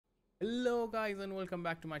Hello guys and welcome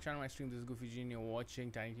back to my channel, my stream. This is GoofyG and you're watching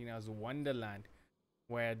Tina's Wonderland.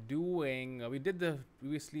 We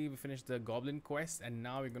finished the goblin quest and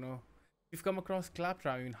now we've come across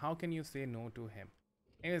Claptrap. I mean, how can you say no to him?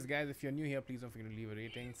 Anyways guys, if you're new here, please don't forget to leave a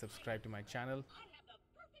rating, subscribe to my channel,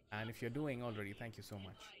 and if you're doing already, thank you so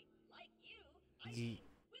much.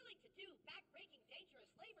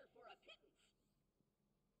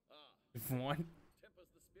 What?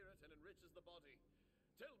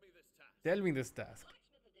 Tell me this task.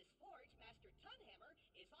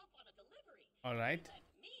 All right.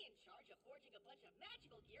 Me in charge of forging a bunch of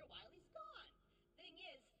magical gear while he's gone. Thing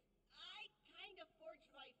is, I kind of forged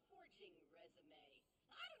my forging resume.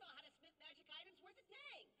 I don't know how to smith magic items worth a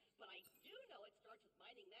dang, but I do know it starts with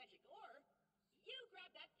mining magic ore. You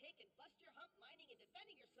grab that pick and bust your hump mining and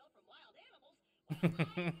defending yourself from wild animals, while I do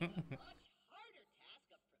the much harder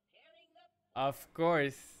task of preparing the Of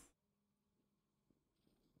course.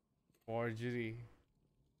 Forgery.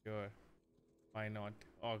 Sure. Why not?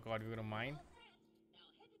 Oh god, we're gonna mine? Now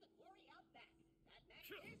head to the quarry out back. That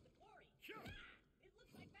next is the quarry. It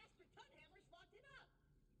looks like Master Tunhammer's locked it up.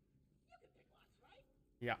 You can pick locks, right?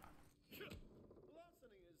 Yeah.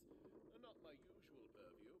 Larceny is not my usual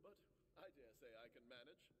purview, but I dare say I can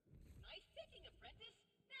manage. Nice picking, apprentice.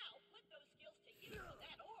 Now put those skills to use with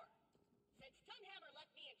that ore. Since Tunhammer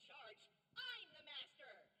left me in charge, I'm the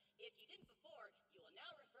master. If you didn't before, you will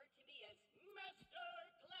now refer to me as Master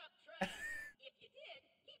Claptrap. If you did,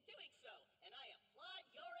 keep doing so, and I applaud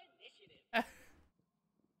your initiative.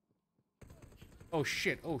 Oh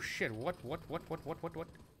shit, oh shit. What? A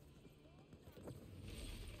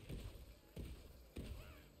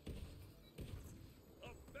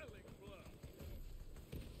belling blow.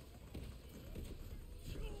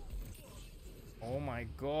 Oh my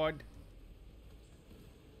god.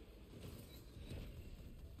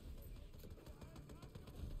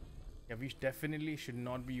 Yeah, we definitely should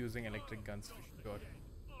not be using electric guns for sure.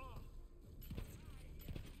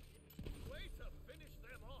 Way to finish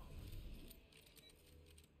them off.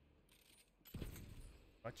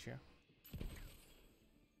 Gotcha.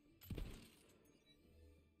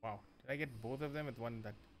 Wow. Did I get both of them with one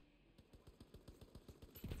that?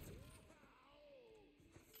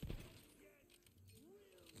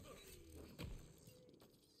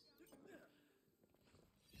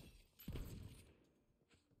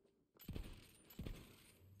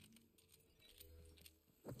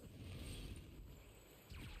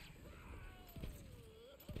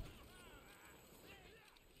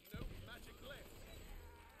 No magic left.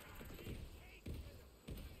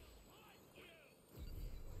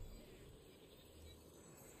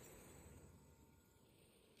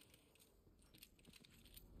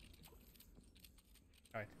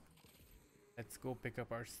 Alright. Let's go pick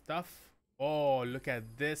up our stuff. Oh, look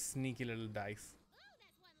at this sneaky little dice.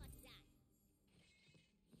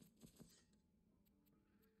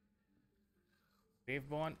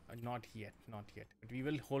 Graveborn? Not yet, not yet. But we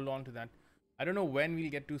will hold on to that. I don't know when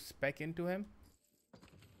we'll get to spec into him.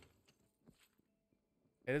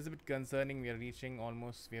 It is a bit concerning. We are reaching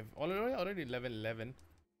almost. We have already level 11.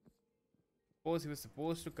 Suppose he was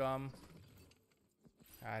supposed to come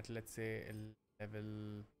at, let's say,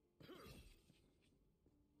 level.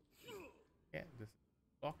 Yeah, this is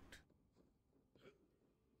locked.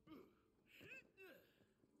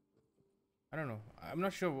 I don't know. I'm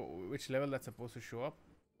not sure which level that's supposed to show up.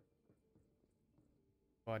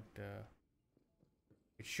 But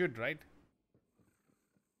it should, right?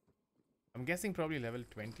 I'm guessing probably level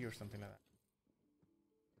 20 or something like that.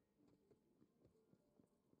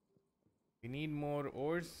 We need more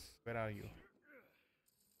ores. Where are you?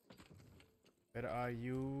 Where are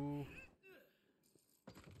you?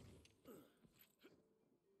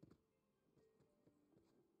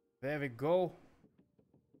 There we go.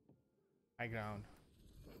 High ground.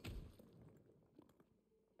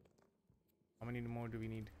 How many more do we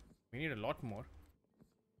need? We need a lot more.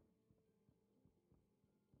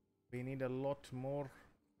 We need a lot more.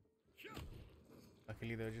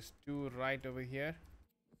 Luckily, there are just two right over here.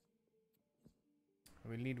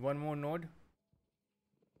 We'll need one more node.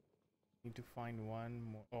 Need to find one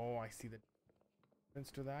more. Oh, I see the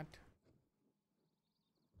difference to that.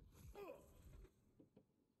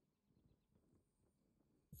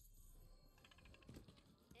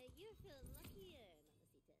 You feel luckier,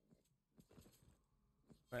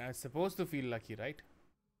 But I'm supposed to feel lucky, right?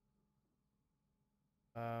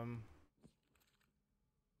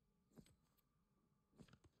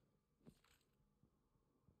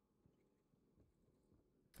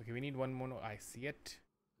 Okay, we need one more. I see it.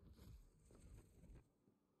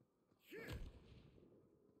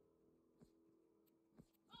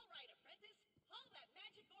 All right, apprentice, haul that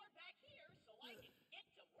magic ore back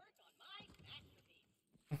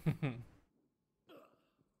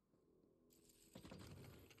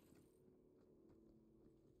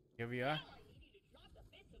Here we are. Now I need you to drop the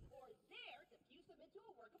bits of ore there to fuse them into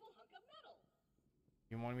a workable hunk of metal.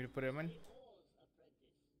 You want me to put him in? The ores,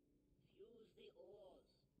 apprentice. Fuse the ores.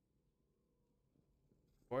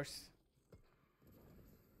 Of course.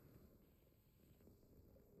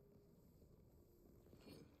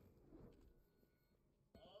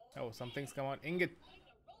 Oh, something's come out. Ingot. Time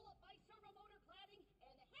to roll up my servo motor cladding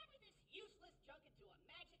and hammer this useless junk into a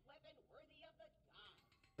magic weapon worthy of the gods.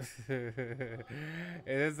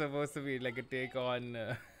 It is supposed to be like a take on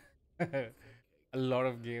a lot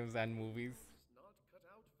of games and movies. It's not cut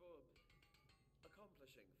out for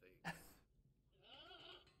accomplishing things.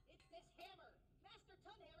 It's this hammer. Master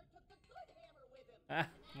Tunhammer took the good hammer with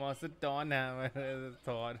him. Master Tonhammer is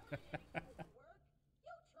Thor. Work?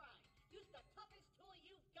 You try. Use the toughest tool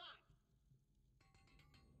you've got.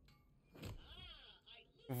 I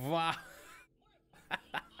lose. Wow.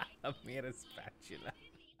 More I made a spatula.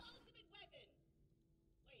 in the ultimate weapon.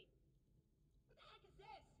 Wait. What the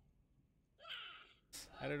heck is this?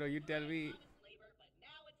 I don't know, you tell me. Honest labor, but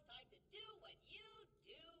now it's time to do what you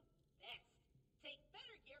do best. Take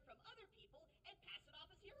better gear from other people and pass it off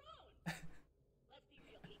as your own. Let's be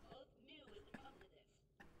real, we both knew it would come to this.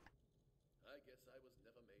 I guess I was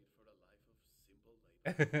never made for a life of simple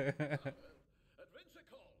labor. Adventure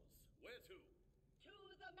calls. Where to? To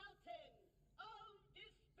the mountain of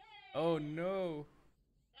despair. Oh no.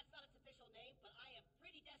 That's not its official name, but I am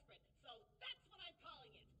pretty desperate, so that's what I'm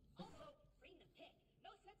calling it. Also, bring the pick.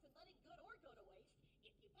 No sense in letting good ore go to waste.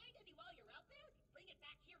 If you find any while you're out there, bring it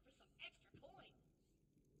back here for some extra coin.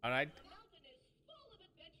 Alright. The mountain is full of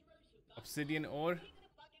adventurers who got Obsidian lost ore. in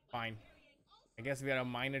a bucket while Fine. carrying all I guess we are a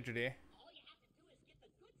miner today. All you have to do is get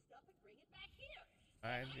the good stuff and bring it back here.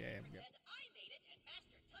 Alright, I yeah, can yeah. pretend I made it, and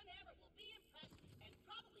Master Tunhammer will be impressed and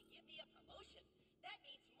probably give me a promotion. That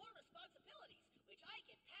means more responsibilities, which I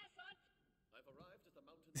can pass on. I've arrived at the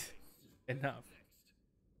mountain base. Enough. Next.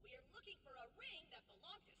 We're looking for a ring that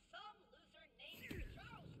belonged to some loser named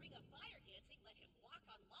Charles. Ring of fire dancing let him walk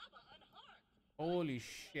on lava unharmed. Holy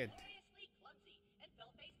shit. Notoriously clumsy and fell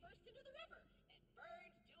face first into the river and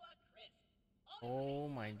burned to a crisp. Oh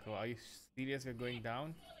my god. Are you serious? We're going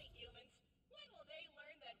down? Silly humans. When will they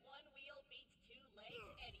learn that one wheel beats two legs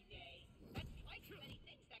any day? That's twice as many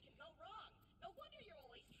things that can go wrong. No wonder you're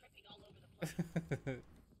always tripping all over the place.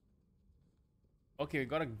 Okay, we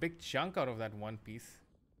got a big chunk out of that one piece.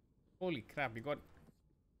 Holy crap, we got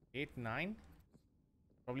 8, 9?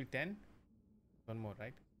 Probably 10? One more,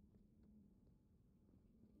 right?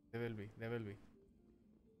 There will be, there will be.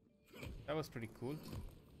 That was pretty cool.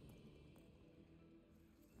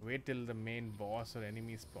 Wait till the main boss or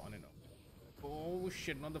enemy spawn in. Oh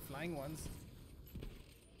shit, not the flying ones.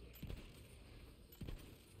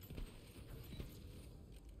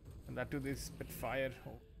 And that too, they spit fire.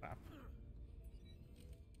 Oh crap.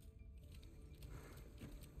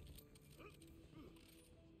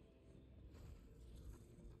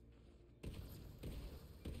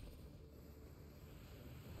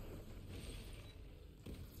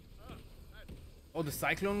 Oh, the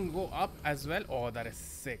cyclone go up as well? Oh, that is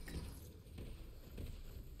sick.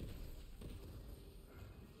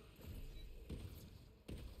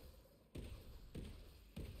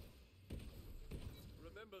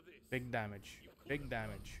 Remember this. Big damage. Big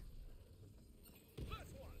damage.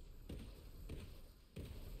 First one.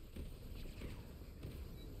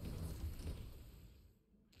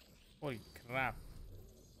 Holy crap.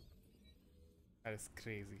 That is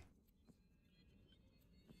crazy.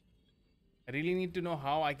 I really need to know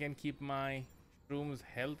how I can keep my shroom's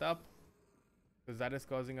health up, because that is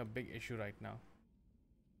causing a big issue right now.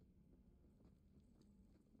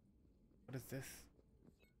 What is this?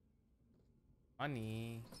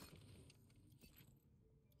 Money.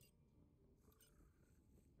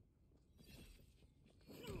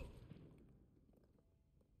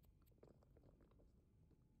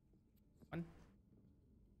 One.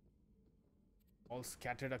 All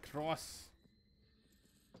scattered across.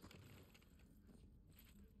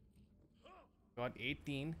 Got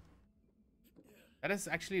 18. That is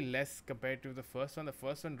actually less compared to the first one. The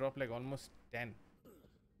first one dropped like almost 10.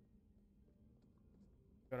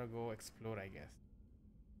 Gotta go explore, I guess.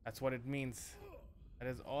 That's what it means. That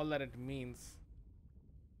is all that it means.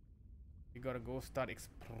 We gotta go start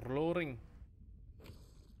exploring.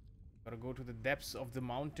 Gotta go to the depths of the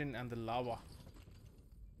mountain and the lava.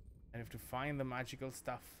 And have to find the magical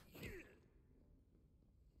stuff.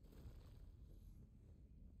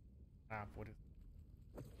 Crap, what is...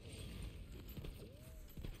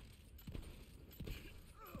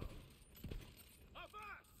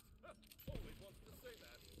 Avast! Always wanted to say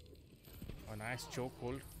that. nice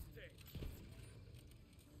chokehold.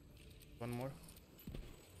 One more.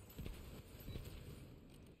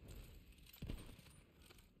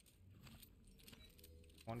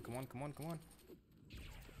 Come on, come on, come on, come on.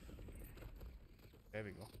 There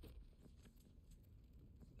we go.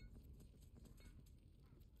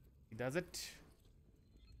 He does it.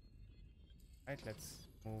 Right, let's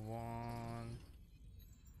move on.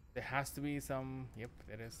 There has to be some. Yep,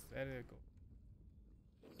 there is. There we go.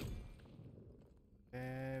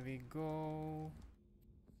 There we go.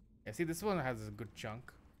 Yeah, see, this one has a good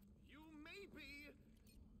chunk. You may be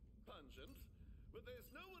pungent, but there's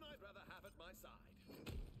no one I'd rather have at my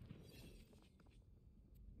side.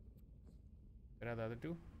 Where are the other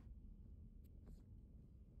two?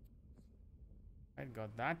 I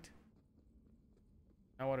got that.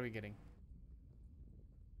 Now what are we getting?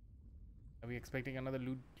 Are we expecting another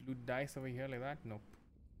loot dice over here like that? Nope.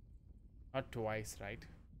 Not twice, right?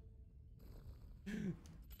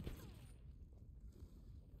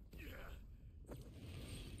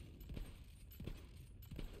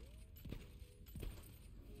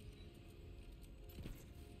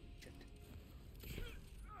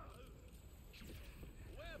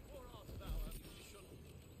 Wherefore art thou, ammunition?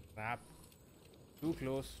 Crap. Too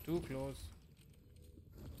close, too close.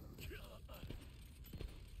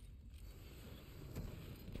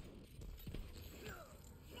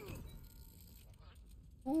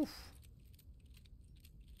 Oof.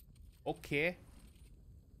 Okay.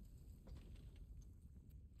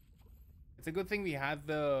 It's a good thing we had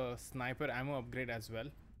the sniper ammo upgrade as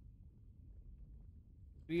well.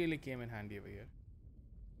 Really came in handy over here.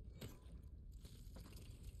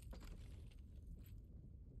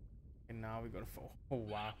 And now we gotta fall. Oh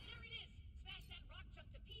wow. There it is! Smash that rock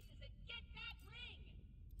chunk to pieces and get that ring!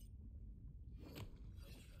 How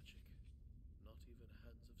tragic. Not even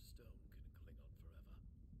hands of stone can cling on forever.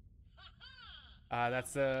 Ha ha!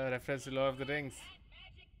 That's a reference to Lord of the Rings. That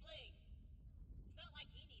magic bling! It's not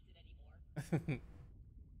like he needs it anymore.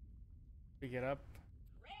 Pick it up.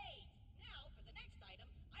 Great! Now, for the next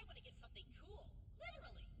item, I want to get something cool.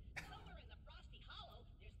 Literally! Somewhere in the Frosty Hollow,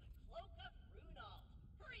 there's the Cloak of Runald.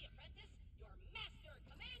 Hurry, apprentice! Your master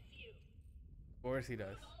commands you! Of course he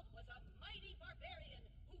does. Runald was a mighty barbarian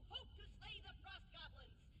who hoped to slay the frost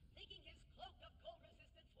goblins, thinking his cloak of cold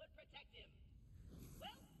resistance would protect him.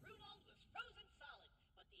 Well, Runald was frozen solid,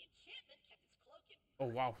 but the enchantment kept his cloak in Oh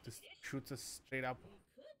wow, this condition. shoots us straight up.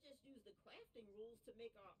 We could just use the crafting rules to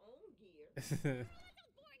make our own gear. That's so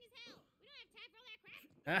boring as hell. We don't have time for all that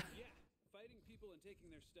crap. Yeah, fighting people and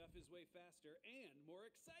taking their stuff is way faster and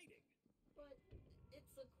more exciting. But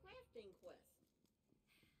it's a crafting quest.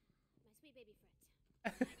 My sweet baby friends.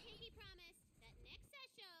 I pinky promise that next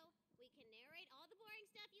show we can narrate all the boring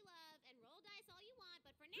stuff you love and roll dice all you want,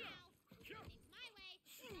 but for now, we'll do things my way,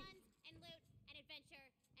 guns and loot and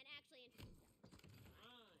adventure and actually interesting stuff.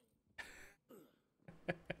 Fine.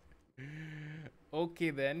 Okay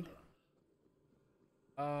then.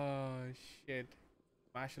 Oh shit.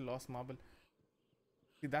 Smash a lost marble.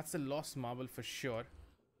 See, that's a lost marble for sure.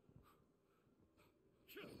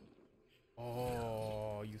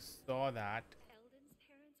 Oh, you saw that. Eldon's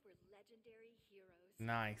parents were legendary heroes.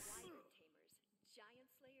 Nice. Wyvern tamers, giant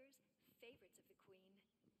slayers, favorites of the queen.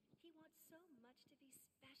 He wants so much to be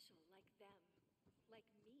special like them. Like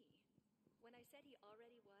me. When I said he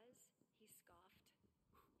already was, he scoffed.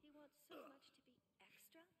 He wants so much to be extra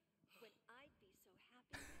when I'd be so happy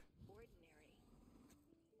and ordinary.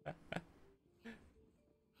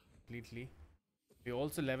 Completely. We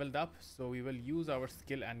also leveled up, so we will use our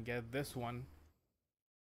skill and get this one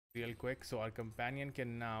real quick. So our companion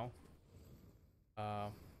can now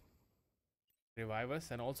revive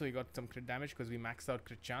us, and also we got some crit damage because we maxed out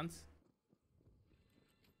crit chance.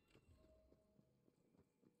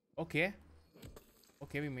 Okay.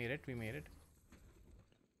 Okay, we made it. We made it.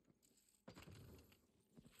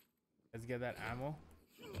 Let's get that ammo.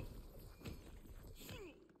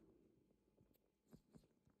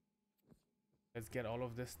 Let's get all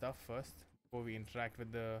of this stuff first before we interact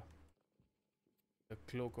with the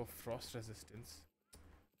cloak of frost resistance.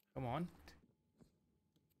 Come on.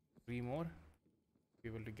 3 more. Be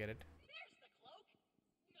able to get it. There's the cloak!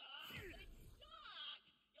 But it's stuck!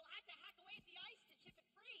 You'll have to hack away at the ice to chip it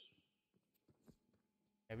free!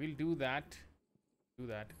 Yeah, we'll do that. Do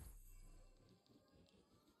that.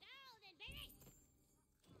 Now then, baby!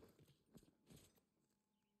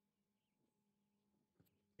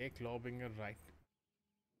 Okay, clawbringer right.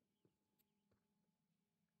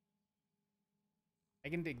 I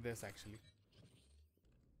can take this actually.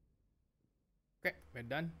 Okay, we're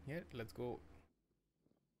done here. Let's go.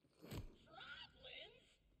 Droplins?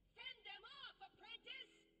 Fend them off, apprentice!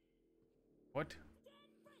 What?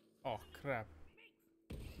 Oh crap.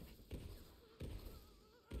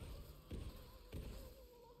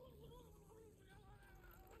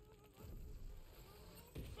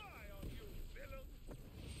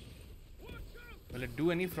 Will it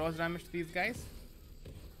do any frost damage to these guys?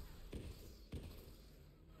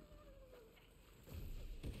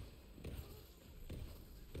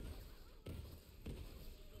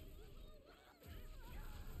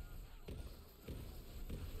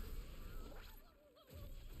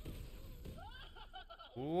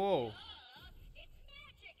 Whoa. It's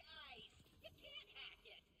magic ice! You can't hack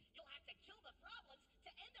it! You'll have to kill the problems to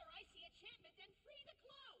end their icy enchantment and free the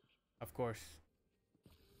cloak! Of course.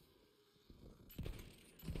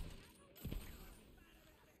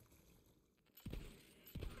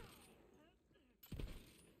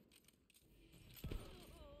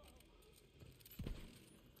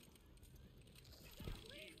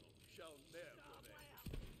 Shall never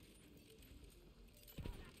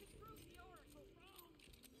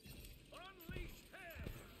unleash hell!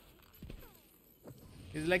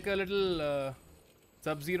 He's like a little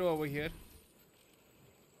Sub-Zero over here.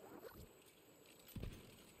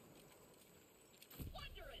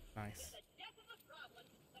 Wondrous! Nice. With the death of the problems,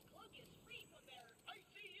 the cloak is free from their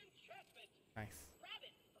icy enchantment! Nice. Grab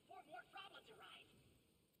it before more problems arrive!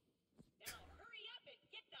 Now hurry up and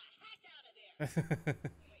get the heck out of there!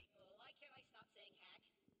 Wait, why can't I stop saying hack?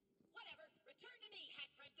 Whatever, return to me,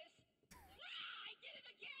 hack princess! Ah, I did it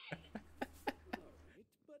again! Alright,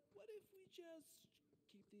 but what if we just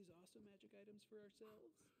keep these awesome magic items for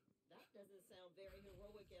ourselves? That doesn't sound very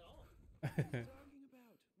heroic at all. What are you talking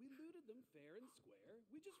about? We looted them fair and square.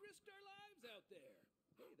 We just risked our lives out there.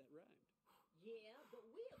 Hey, that rhymed. Yeah, but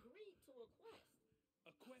we agreed to a quest.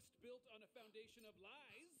 A quest built on a foundation of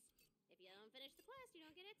lies? If you don't finish the quest, you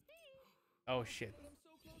don't get XP. Oh shit. But I'm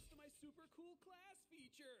so close to my super cool class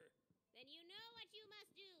feature. Then you know what you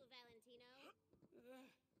must do, Valentino.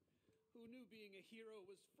 Who knew being a hero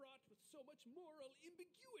was fraught with so much moral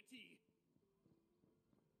ambiguity?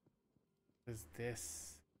 What is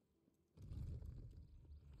this?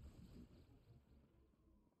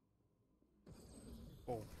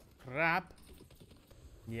 Oh crap.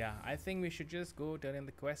 Yeah, I think we should just go turn in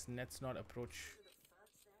the quest and let's not approach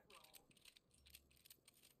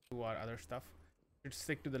to our other stuff. Should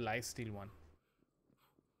stick to the lifesteal one.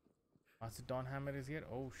 Master Dawn Hammer is here.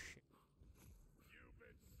 Oh shit. You've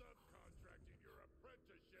been subcontracting your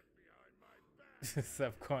apprenticeship behind my back!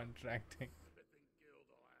 Subcontracting. Smithing Guild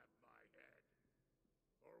will have my head.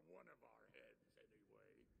 Or one of our heads,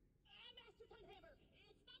 anyway. Master Funhammer,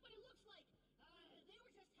 it's not what it looks like. They were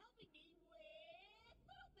just helping me with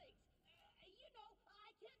little things. You know,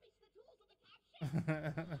 I can't reach the tools on the top shelf.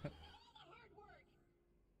 All the hard work.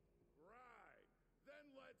 Right. Then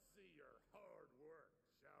let's see your hard work,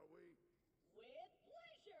 shall we? With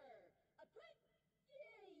pleasure.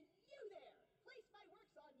 Hey, you there. Place my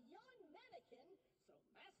works on yon mannequin so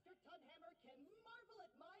Master Tunhammer can marvel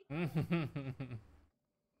at my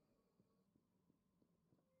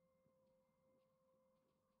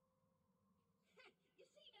You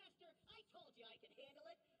see, Master, I told you I could handle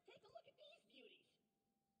it. Take a look at these beauties.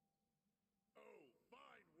 Oh,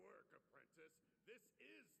 fine work, apprentice. This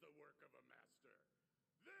is the work of a master.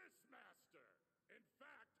 This master! In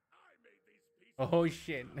fact, I made these pieces. Oh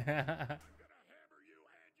shit. I'm gonna hammer you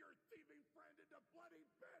and your thieving friend into bloody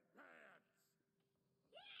bedpans!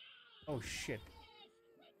 Oh shit. Protect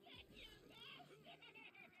your master!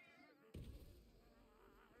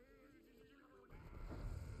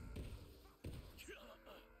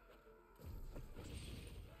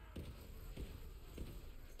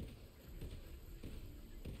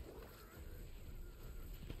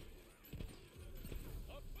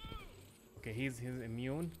 Okay, he's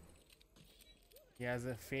immune. He has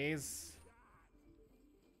a phase.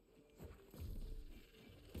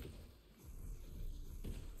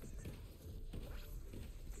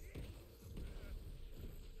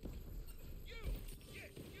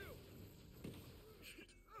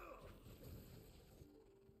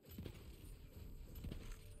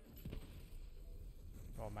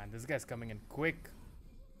 Oh man, this guy's coming in quick.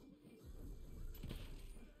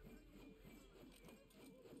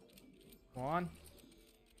 Come on.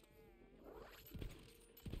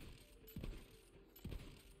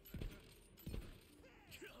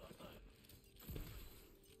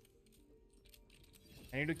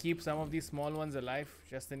 I need to keep some of these small ones alive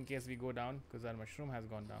just in case we go down, because our mushroom has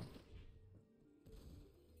gone down.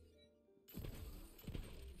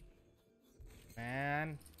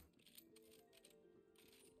 Man.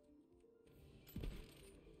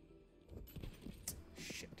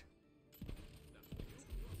 Shit.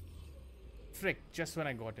 Frick, just when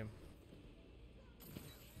I got him.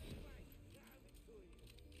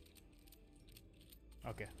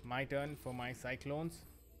 my turn for my cyclones.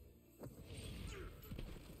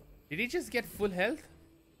 Did he just get full health?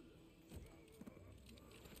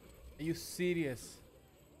 Are you serious?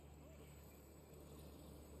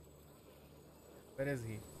 Where is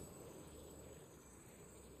he?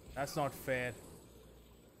 That's not fair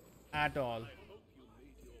at all.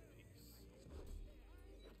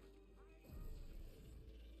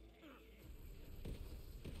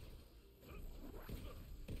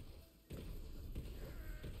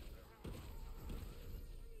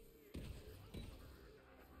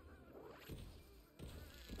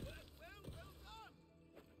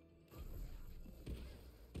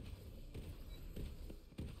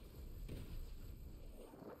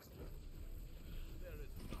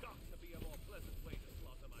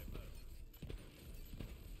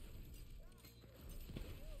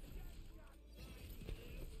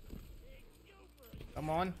 Come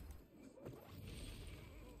on.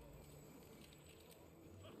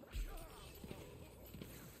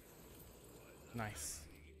 Nice.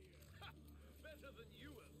 Better than you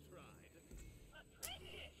have tried.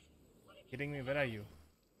 Apprentice! What did you Kidding me? Where are you?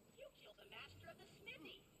 You killed the master of the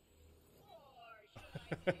smithy. Or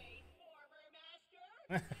should I say former master?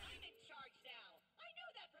 I'm in charge now. I knew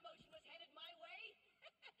that promotion was headed my way. You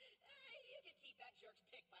can keep that jerk's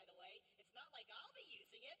pick, by the way. It's not like I'll be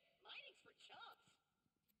using it. Mining's for chumps.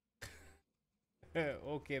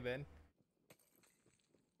 Okay then.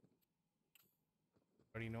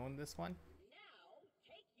 Already known this one? Now,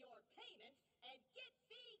 take your payment and get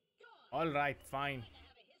thee gone. Alright, fine. To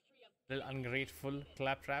have a history of Little ungrateful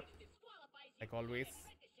claptrap. disqualifies you Like from the always.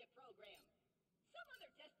 apprenticeship program. Some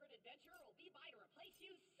other desperate adventurer will be by to replace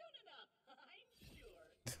you soon enough, I'm sure.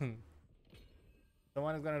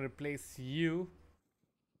 Someone is gonna replace you.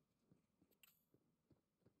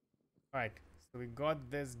 Alright, so we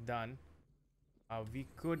got this done. We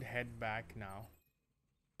could head back now.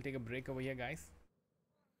 Take a break over here, guys.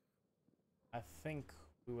 I think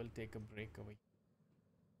we will take a break over here.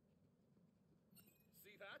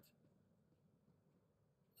 See that?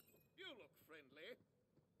 You look friendly.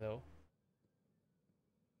 So,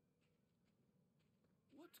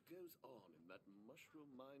 What goes on in that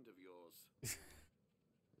mushroom mind of yours?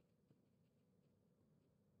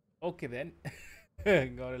 okay then.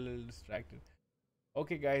 Got a little distracted.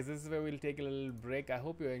 Okay guys, this is where we'll take a little break. I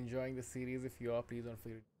hope you're enjoying the series. If you are, please don't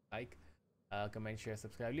forget to like, comment, share,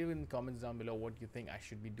 subscribe. Leave in the comments down below what you think I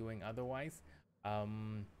should be doing otherwise,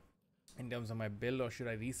 in terms of my build, or should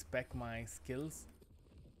I respec my skills?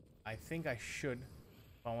 I think I should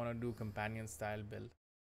if I want to do companion style build.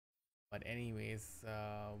 But anyways,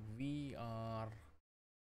 we're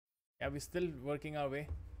still working our way.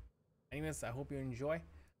 Anyways, I hope you enjoy.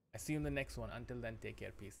 I see you in the next one. Until then, take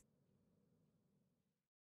care. Peace.